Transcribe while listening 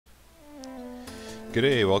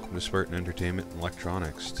G'day, welcome to Spartan Entertainment and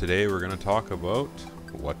Electronics. Today we're going to talk about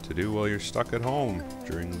what to do while you're stuck at home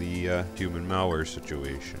during the human malware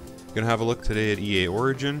situation. Going to have a look today at EA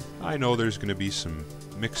Origin. I know there's going to be some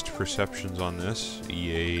mixed perceptions on this.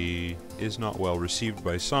 EA is not well received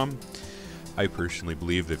by some. I personally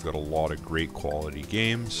believe they've got a lot of great quality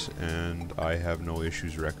games, and I have no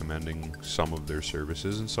issues recommending some of their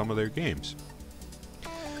services and some of their games.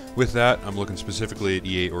 With that, I'm looking specifically at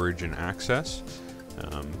EA Origin Access.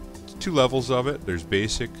 Two levels of it. There's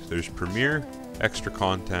basic, there's premier. Extra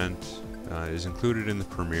content is included in the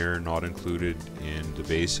premier, not included in the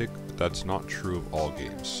basic, but that's not true of all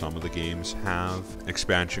games. Some of the games have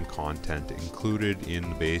expansion content included in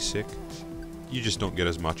the basic. You just don't get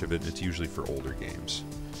as much of it. It's usually for older games.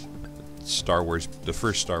 The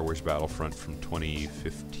first Star Wars Battlefront from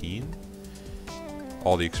 2015,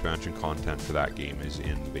 all the expansion content for that game is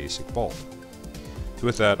in the basic vault. So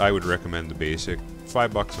with that, I would recommend the basic.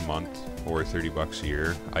 $5 a month or $30 a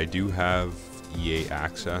year. I do have EA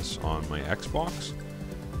Access on my Xbox.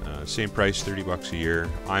 Same price, $30 a year.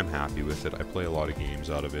 I'm happy with it. I play a lot of games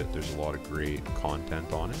out of it. There's a lot of great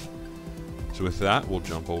content on it. So with that, we'll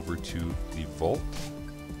jump over to the vault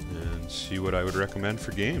and see what I would recommend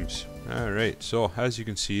for games. Alright, so as you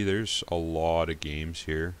can see, there's a lot of games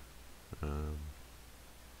here.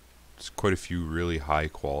 There's quite a few really high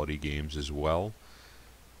quality games as well.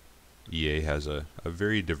 EA has a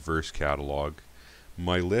very diverse catalog.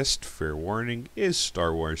 My list, fair warning, is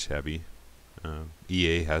Star Wars heavy.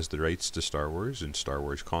 EA has the rights to Star Wars and Star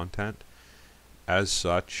Wars content. As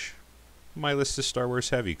such, my list is Star Wars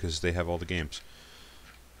heavy because they have all the games.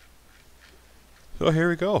 So here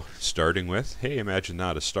we go. Starting with, hey, imagine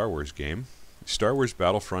that, a Star Wars game. Star Wars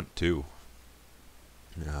Battlefront 2.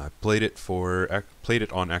 Played it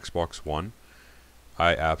on Xbox One.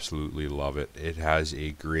 I absolutely love it. It has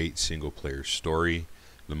a great single-player story.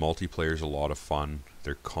 The multiplayer is a lot of fun.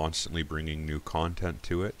 They're constantly bringing new content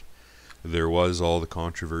to it. There was all the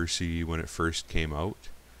controversy when it first came out,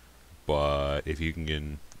 but if you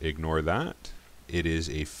can ignore that, it is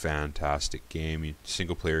a fantastic game.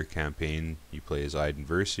 Single-player campaign, you play as Iden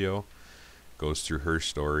Versio, goes through her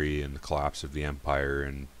story and the collapse of the Empire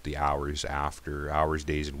and the hours,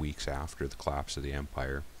 days, and weeks after the collapse of the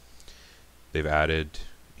Empire. They've added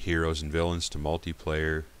heroes and villains to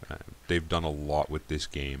multiplayer. They've done a lot with this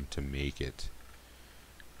game to make it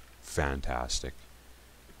fantastic.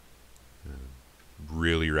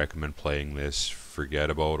 Really recommend playing this. Forget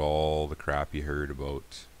about all the crap you heard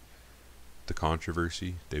about the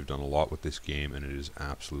controversy. They've done a lot with this game and it is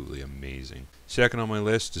absolutely amazing. Second on my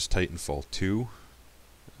list is Titanfall 2.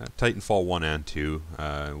 Titanfall 1 and 2.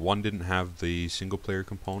 1 didn't have the single player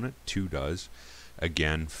component, 2 does.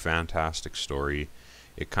 Again, fantastic story.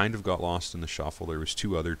 It kind of got lost in the shuffle. There was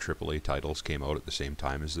 2 other AAA titles came out at the same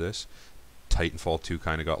time as this. Titanfall 2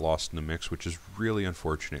 kind of got lost in the mix, which is really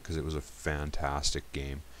unfortunate because it was a fantastic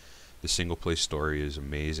game. The single play story is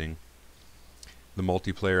amazing. The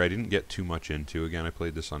multiplayer I didn't get too much into. Again, I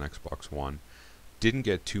played this on Xbox One. Didn't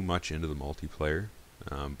get too much into the multiplayer,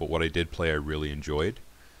 but what I did play I really enjoyed.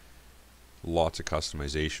 Lots of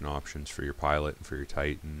customization options for your pilot and for your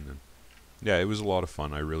Titan. Yeah, it was a lot of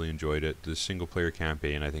fun. I really enjoyed it. The single-player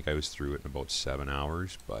campaign, I think I was through it in about 7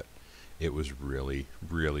 hours, but it was really,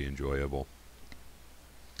 really enjoyable.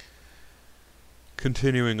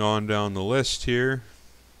 Continuing on down the list here,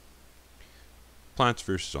 Plants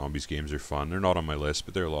vs. Zombies games are fun. They're not on my list,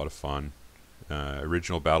 but they're a lot of fun.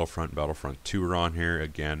 Original Battlefront, Battlefront 2 are on here.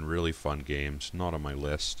 Again, really fun games. Not on my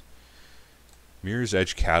list. Mirror's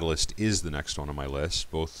Edge Catalyst is the next one on my list.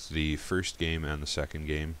 Both the first game and the second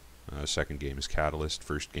game. Second game is Catalyst,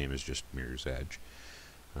 first game is just Mirror's Edge.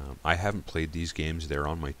 I haven't played these games, they're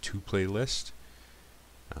on my to-play list.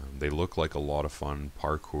 They look like a lot of fun,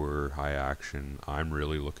 parkour, high action. I'm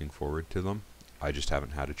really looking forward to them. I just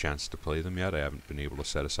haven't had a chance to play them yet. I haven't been able to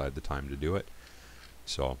set aside the time to do it.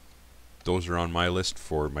 So, those are on my list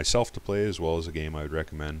for myself to play, as well as a game I would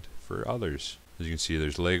recommend for others. As you can see,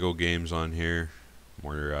 there's Lego games on here.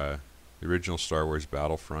 More the original Star Wars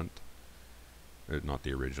Battlefront. Not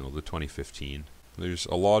the original, the 2015. There's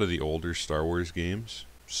a lot of the older Star Wars games.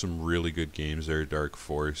 Some really good games there. Dark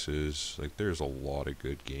Forces. Like, there's a lot of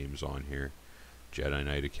good games on here. Jedi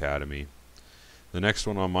Knight Academy. The next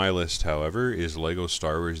one on my list, however, is Lego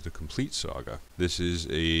Star Wars The Complete Saga. This is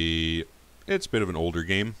it's a bit of an older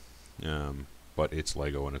game, but it's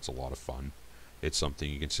Lego and it's a lot of fun. It's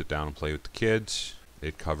something you can sit down and play with the kids.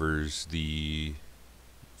 It covers the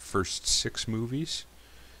first 6 movies.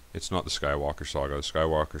 It's not the Skywalker Saga. The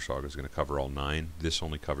Skywalker Saga is going to cover all 9. This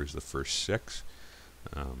only covers the first 6.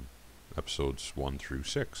 Episodes 1 through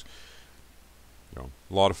 6.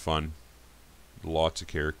 A lot of fun. Lots of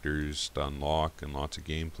characters to unlock and lots of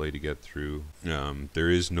gameplay to get through. There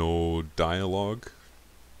is no dialogue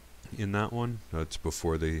in that one. That's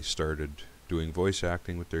before they started doing voice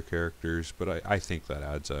acting with their characters, but I think that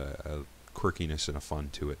adds a quirkiness and a fun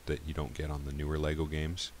to it that you don't get on the newer LEGO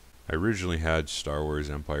games. I originally had Star Wars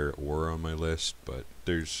Empire at War on my list, but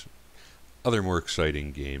there's other more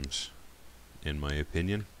exciting games, in my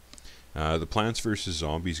opinion. The Plants vs.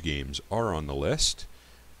 Zombies games are on the list.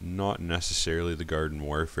 Not necessarily the Garden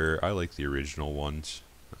Warfare. I like the original ones.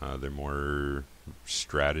 They're more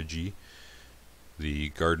strategy. The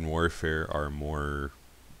Garden Warfare are more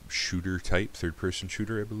shooter type, third-person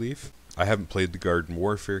shooter, I believe. I haven't played the Garden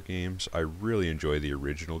Warfare games. I really enjoy the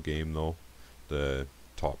original game, though, the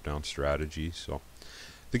top-down strategy. So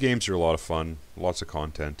the games are a lot of fun. Lots of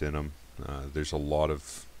content in them. There's a lot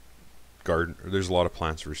of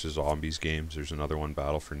Plants vs. Zombies games. There's another one,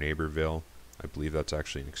 Battle for Neighborville. I believe that's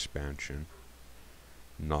actually an expansion.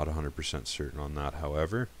 Not 100% certain on that,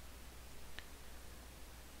 however.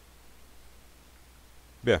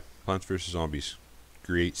 Yeah, Plants vs. Zombies.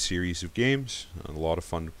 Great series of games. A lot of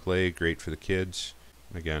fun to play. Great for the kids.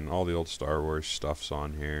 Again, all the old Star Wars stuff's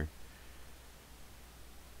on here.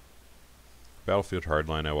 Battlefield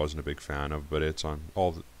Hardline I wasn't a big fan of, but it's on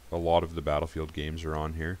a lot of the Battlefield games are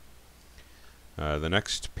on here. The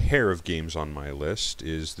next pair of games on my list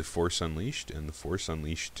is The Force Unleashed and The Force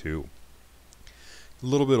Unleashed 2. A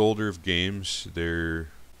little bit older of games. They're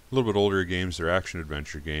action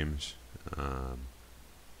adventure games.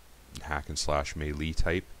 Hack and slash melee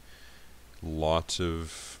type. Lots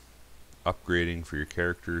of upgrading for your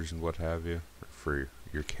characters and what have you. Or for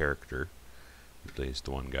your character. He plays the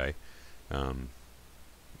one guy.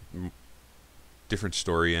 Different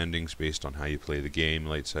story endings based on how you play the game,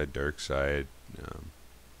 light side, dark side.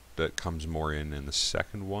 That comes more in the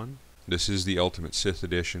second one. This is the Ultimate Sith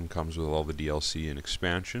Edition, comes with all the DLC and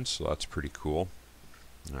expansions, so that's pretty cool.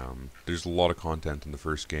 There's a lot of content in the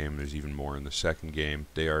first game, there's even more in the second game.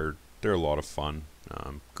 They're a lot of fun.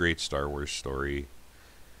 Great Star Wars story.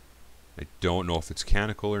 I don't know if it's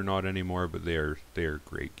canonical or not anymore, but they are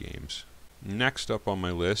great games. Next up on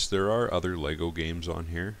my list, there are other LEGO games on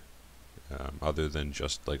here. Other than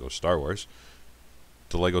just LEGO Star Wars.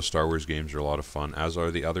 The LEGO Star Wars games are a lot of fun, as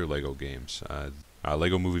are the other LEGO games.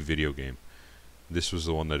 LEGO Movie Videogame. This was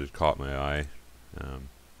the one that had caught my eye.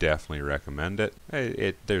 Definitely recommend it.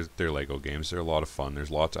 They're LEGO games. They're a lot of fun.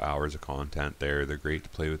 There's lots of hours of content there. They're great to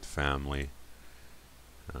play with the family.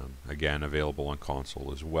 Again, available on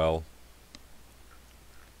console as well.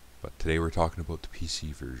 But today we're talking about the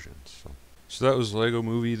PC versions. So that was LEGO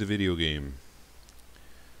Movie, the video game.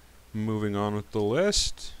 Moving on with the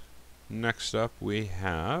list. Next up we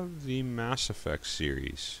have the Mass Effect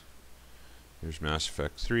series. There's Mass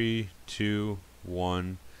Effect 3, 2,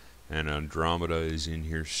 1, and Andromeda is in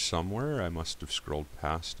here somewhere. I must have scrolled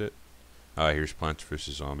past it. Here's Plants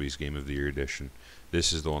vs. Zombies Game of the Year Edition.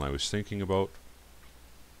 This is the one I was thinking about.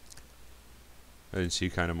 I didn't see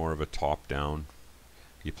kind of more of a top-down.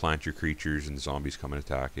 You plant your creatures and the zombies come and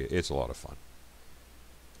attack you. It's a lot of fun.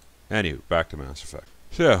 Anyway, back to Mass Effect.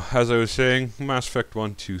 So yeah, as I was saying, Mass Effect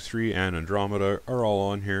 1, 2, 3, and Andromeda are all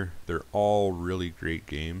on here. They're all really great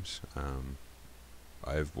games.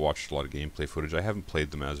 I've watched a lot of gameplay footage. I haven't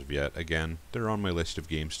played them as of yet. Again, they're on my list of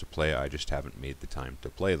games to play. I just haven't made the time to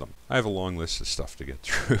play them. I have a long list of stuff to get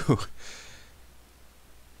through.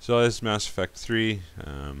 So that's Mass Effect 3.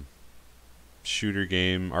 Shooter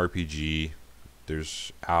game, RPG.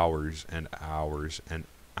 There's hours and hours and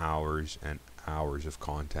hours and hours of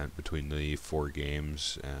content between the 4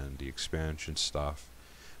 games and the expansion stuff,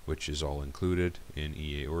 which is all included in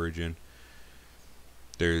EA Origin.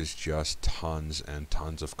 There's just tons and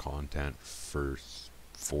tons of content for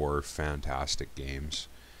 4 fantastic games.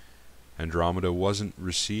 Andromeda wasn't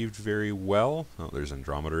received very well. Oh, there's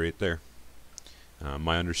Andromeda right there.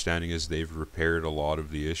 My understanding is they've repaired a lot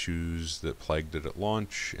of the issues that plagued it at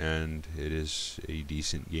launch, and it is a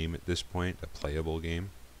decent game at this point, a playable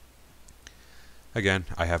game. Again,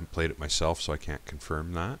 I haven't played it myself, so I can't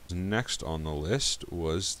confirm that. Next on the list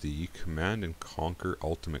was the Command & Conquer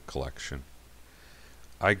Ultimate Collection.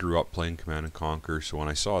 I grew up playing Command & Conquer, so when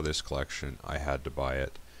I saw this collection, I had to buy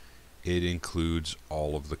it. It includes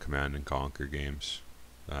all of the Command & Conquer games.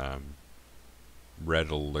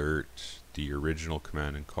 Red Alert, the original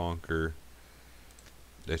Command & Conquer.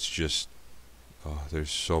 It's just, oh,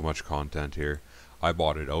 there's so much content here. I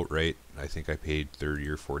bought it outright. I think I paid 30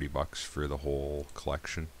 or 40 bucks for the whole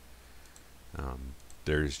collection.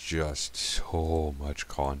 There's just so much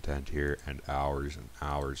content here, and hours and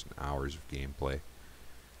hours and hours of gameplay.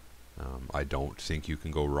 I don't think you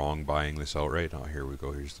can go wrong buying this outright. Oh, here we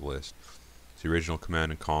go. Here's the list. It's the original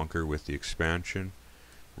Command & Conquer with the expansion.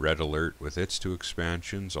 Red Alert with its 2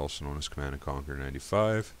 expansions, also known as Command & Conquer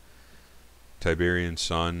 95. Tiberian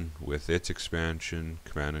Sun with its expansion.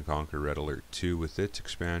 Command & Conquer Red Alert 2 with its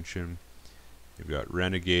expansion. You've got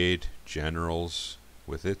Renegade Generals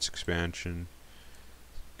with its expansion.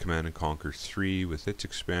 Command & Conquer 3 with its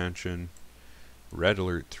expansion. Red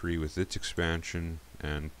Alert 3 with its expansion.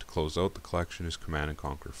 And to close out the collection is Command &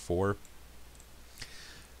 Conquer 4.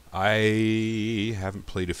 I haven't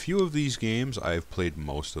played a few of these games. I've played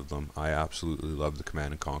most of them. I absolutely love the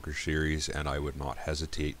Command & Conquer series, and I would not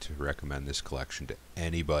hesitate to recommend this collection to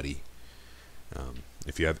anybody.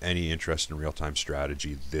 If you have any interest in real-time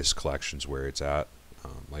strategy, this collection's where it's at.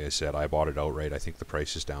 Like I said, I bought it outright. I think the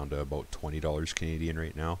price is down to about $20 Canadian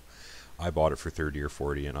right now. I bought it for 30 or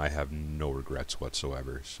 40, and I have no regrets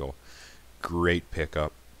whatsoever. So, great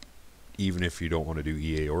pickup, even if you don't want to do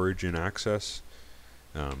EA Origin access.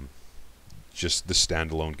 Just the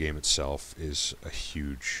standalone game itself is a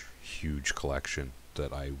huge, huge collection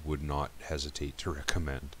that I would not hesitate to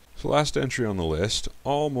recommend. So last entry on the list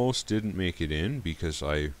almost didn't make it in because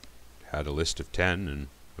I had a list of 10 and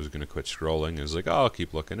was going to quit scrolling. I was like, oh, I'll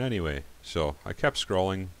keep looking anyway. So I kept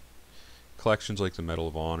scrolling. Collections like the Medal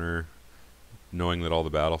of Honor, knowing that all the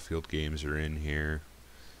Battlefield games are in here.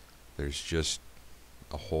 There's just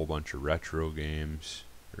a whole bunch of retro games.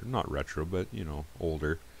 Or not retro, but, you know,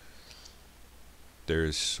 older.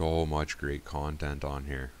 There's so much great content on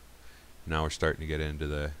here. Now we're starting to get into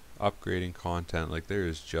the upgrading content. Like, there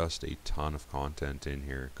is just a ton of content in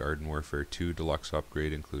here. Garden Warfare 2 Deluxe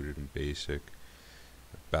upgrade included in Basic.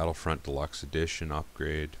 Battlefront Deluxe Edition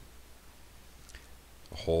upgrade.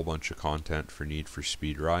 A whole bunch of content for Need for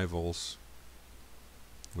Speed Rivals,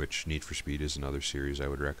 which Need for Speed is another series I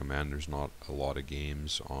would recommend. There's not a lot of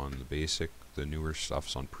games on the Basic. The newer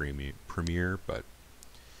stuff's on Premiere, but...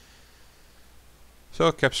 So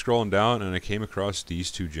I kept scrolling down and I came across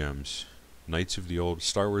these 2 gems.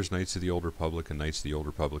 Star Wars Knights of the Old Republic and Knights of the Old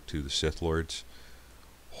Republic 2 The Sith Lords.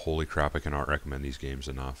 Holy crap, I cannot recommend these games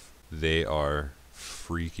enough. They are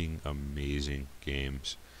freaking amazing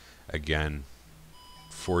games. Again,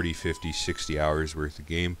 40, 50, 60 hours worth of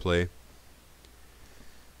gameplay.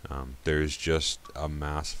 There's just a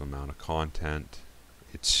massive amount of content.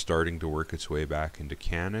 It's starting to work its way back into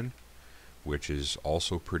canon, which is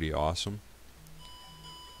also pretty awesome.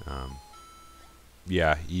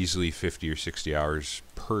 Yeah, easily 50 or 60 hours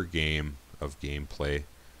per game of gameplay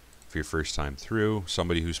for your first time through.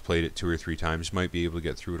 Somebody who's played it 2 or 3 times might be able to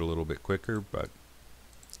get through it a little bit quicker, but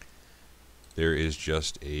there is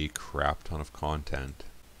just a crap ton of content.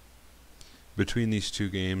 Between these 2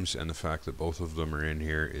 games and the fact that both of them are in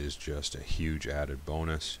here is just a huge added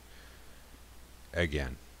bonus.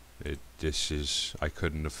 Again, I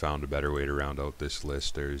couldn't have found a better way to round out this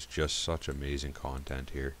list. There's just such amazing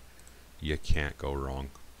content here. You can't go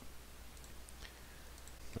wrong.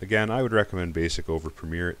 Again, I would recommend Basic over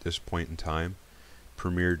Premiere at this point in time.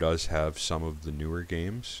 Premiere does have some of the newer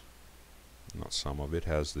games. Not some of it,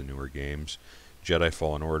 has the newer games. Jedi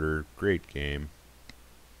Fallen Order, great game.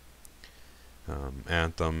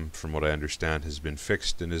 Anthem, from what I understand, has been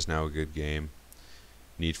fixed and is now a good game.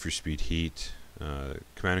 Need for Speed Heat.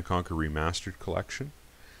 Command & Conquer Remastered Collection.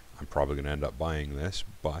 I'm probably going to end up buying this,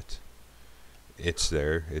 but it's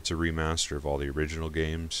there. It's a remaster of all the original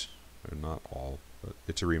games. Or not all, but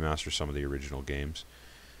it's a remaster of some of the original games.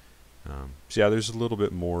 So yeah, there's a little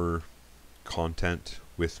bit more content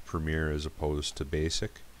with Premiere as opposed to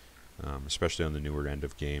Basic, especially on the newer end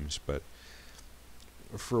of games, but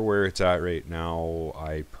for where it's at right now,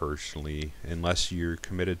 I personally, unless you're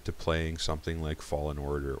committed to playing something like Fallen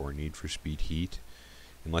Order or Need for Speed Heat,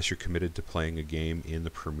 unless you're committed to playing a game in the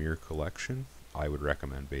Premiere collection, I would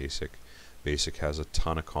recommend Basic. Basic has a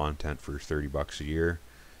ton of content for $30 a year.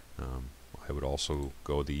 I would also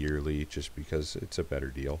go the yearly just because it's a better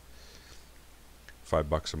deal.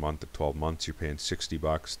 $5 a month at 12 months, you're paying $60,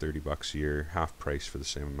 $30 a year, half price for the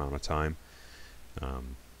same amount of time.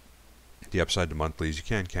 The upside to monthly is you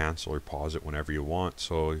can cancel or pause it whenever you want,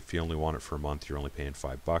 so if you only want it for a month, you're only paying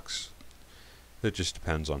 $5. It just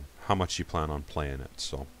depends on how much you plan on playing it.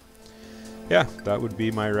 So yeah, that would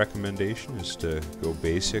be my recommendation, is to go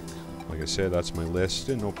Basic. Like I said, that's my list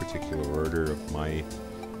in no particular order of my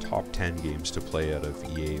top 10 games to play out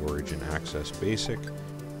of EA Origin Access Basic.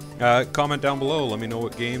 Comment down below, let me know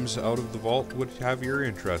what games out of the vault would have your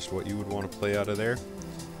interest, what you would want to play out of there,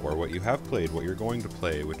 or what you have played, what you're going to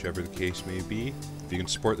play, whichever the case may be. If you can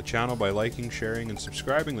support the channel by liking, sharing, and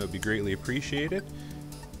subscribing, that would be greatly appreciated.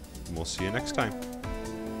 And we'll see you next time.